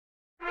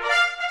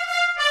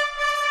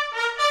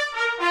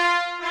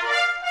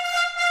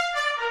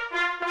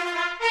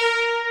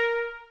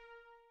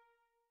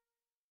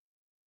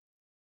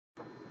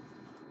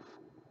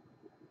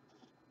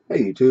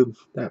Hey YouTube,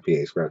 that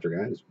PA Scratcher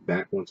guy is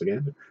back once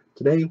again,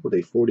 today with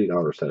a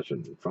 $40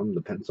 session from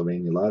the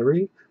Pennsylvania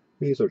Lottery.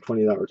 These are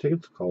 $20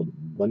 tickets called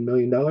 $1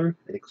 Million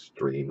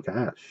Extreme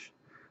Cash.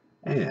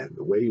 And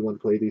the way you want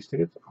to play these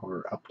tickets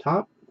are up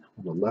top,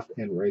 on the left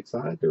and right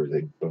side, there is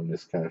a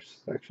bonus cash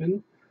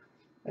section.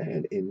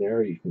 And in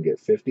there you can get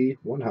 50,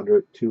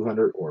 100,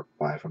 200, or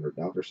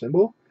 $500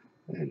 symbol,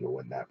 and you'll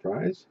win that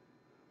prize.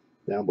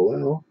 Down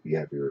below, you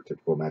have your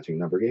typical matching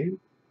number game,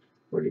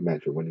 where you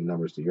match your winning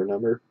numbers to your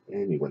number,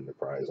 and you win the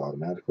prize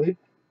automatically.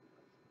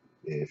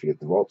 If you get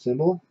the vault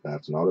symbol,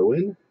 that's an auto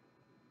win.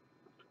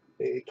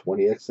 A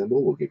 20x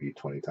symbol will give you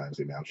 20 times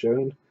the amount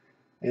shown,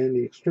 and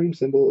the extreme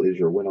symbol is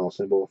your win all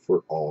symbol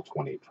for all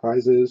 20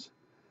 prizes.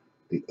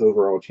 The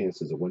overall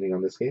chances of winning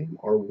on this game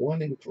are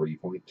 1 in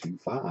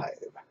 3.25.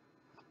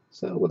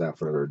 So without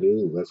further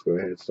ado, let's go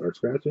ahead and start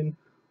scratching.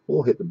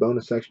 We'll hit the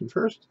bonus section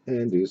first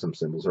and do some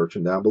symbol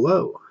searching down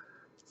below.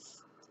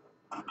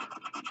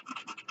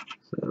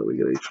 So we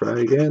get a try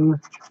again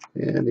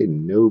and a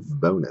no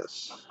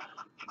bonus.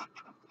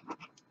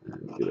 And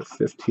we get a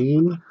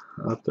 15,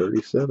 a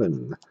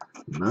 37,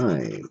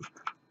 9,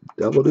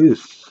 double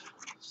deuce,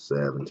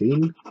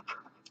 17,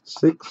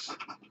 6,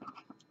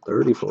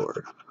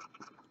 34,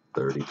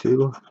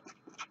 32,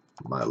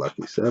 my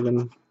lucky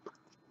 7,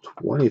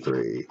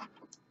 23,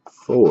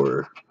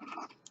 4,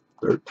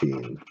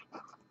 13,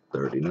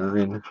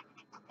 39,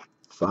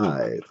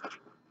 5,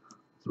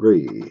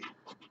 3,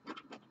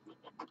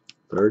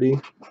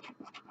 30,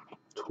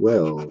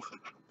 12,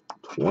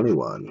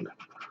 21,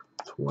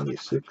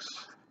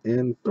 26,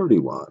 and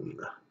 31.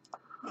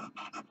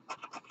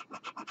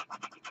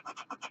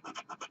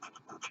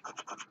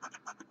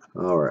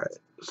 Alright,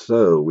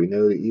 so we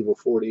know the Evil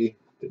 40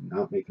 did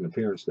not make an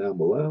appearance down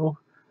below,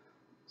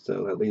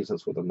 so that leaves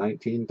us with a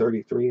 19,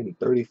 33, and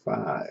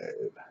 35.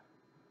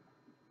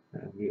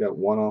 And we got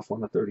one off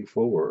on the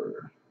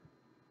 34.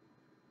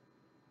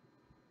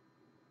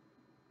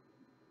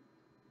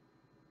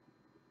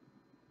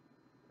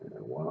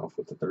 And one off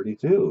with the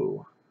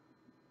 32.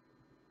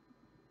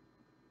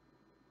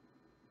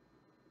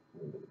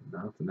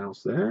 Nothing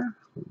else there.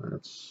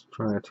 Let's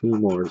try 2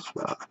 more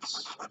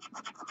spots.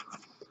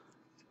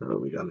 So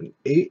we got an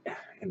 8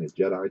 and a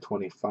Jedi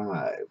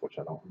 25, which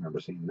I don't remember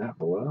seeing that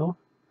below.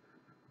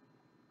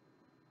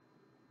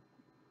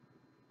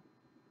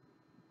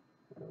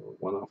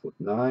 One off with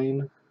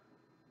 9,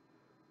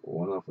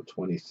 one off with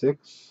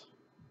 26,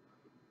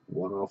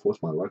 one off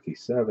with my lucky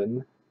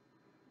 7.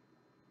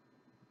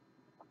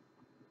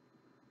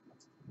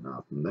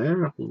 Nothing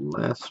there.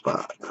 Last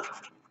spot.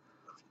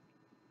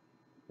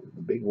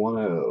 The big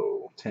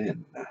 1-0,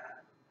 10.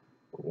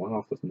 One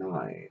off with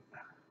 9.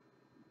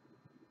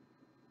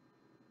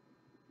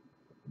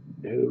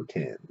 No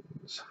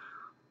 10s.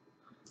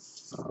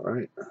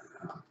 Alright.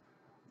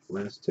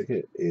 Last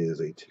ticket is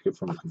a ticket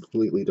from a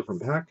completely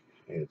different pack.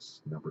 It's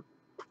number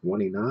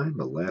 29,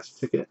 the last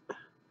ticket.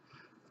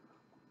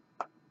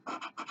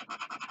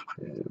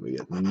 And we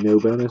get no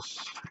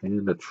bonus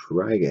and a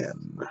try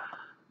again.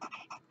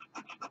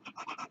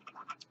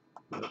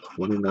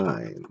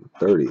 29,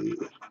 30,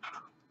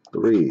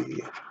 3,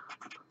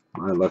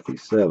 my lucky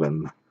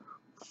 7,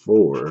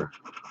 4,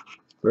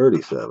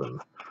 37,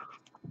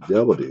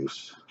 double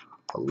deuce,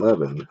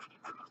 11,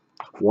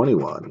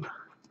 21,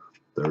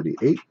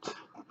 38,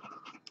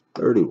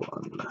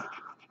 31,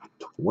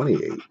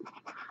 28,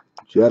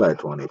 Jedi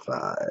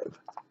 25,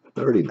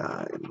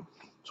 39,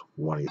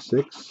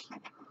 26,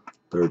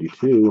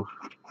 32,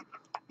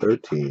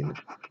 13,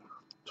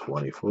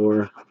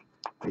 24,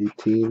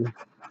 18,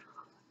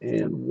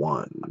 and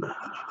 1.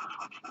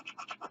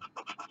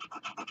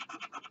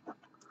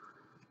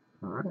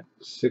 Alright,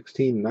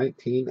 16,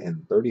 19,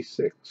 and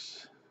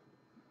 36.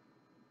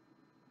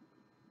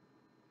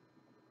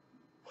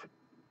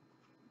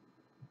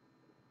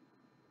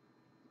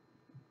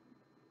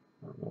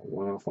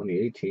 One off on the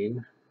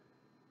 18.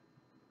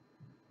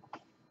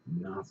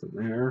 Nothing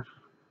there.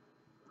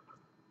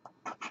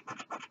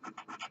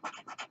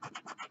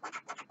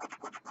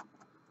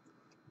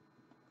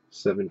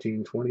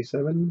 $17,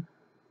 27,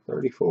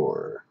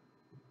 34.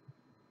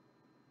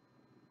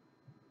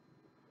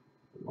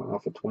 One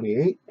off of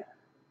 28.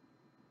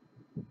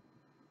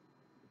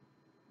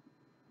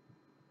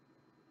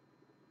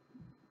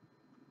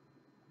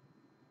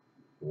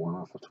 One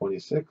off of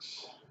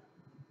 26.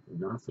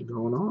 Nothing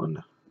going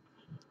on.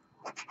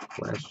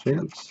 Last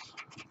chance.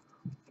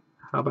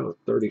 How about a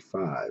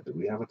 35? Do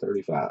we have a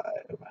 35?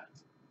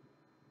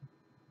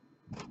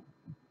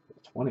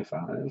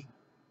 25.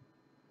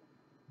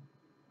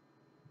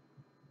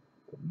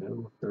 But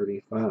no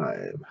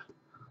 35.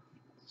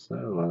 So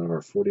out of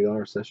our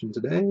 $40 session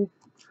today,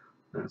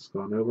 that's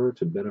gone over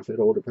to benefit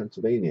older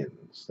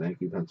Pennsylvanians.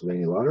 Thank you,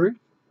 Pennsylvania Lottery.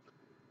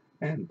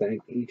 And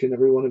thank each and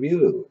every one of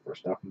you for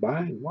stopping by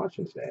and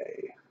watching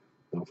today.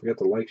 Don't forget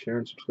to like, share,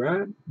 and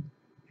subscribe.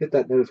 Hit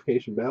that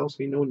notification bell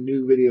so you know when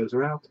new videos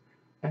are out.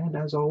 And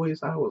as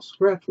always, I will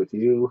scratch with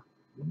you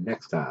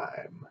next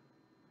time.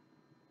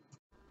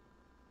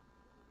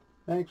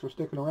 Thanks for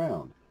sticking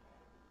around.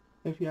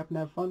 If you happen to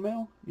have fun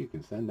mail, you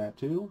can send that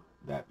to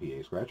That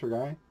PA Scratcher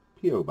Guy,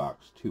 P.O.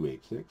 Box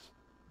 286,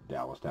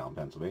 Dallastown,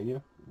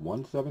 Pennsylvania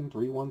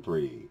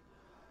 17313.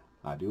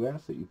 I do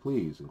ask that you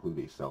please include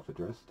a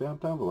self-addressed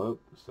stamped envelope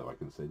so I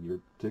can send your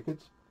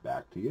tickets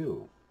back to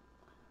you.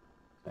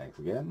 Thanks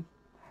again.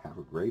 Have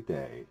a great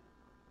day.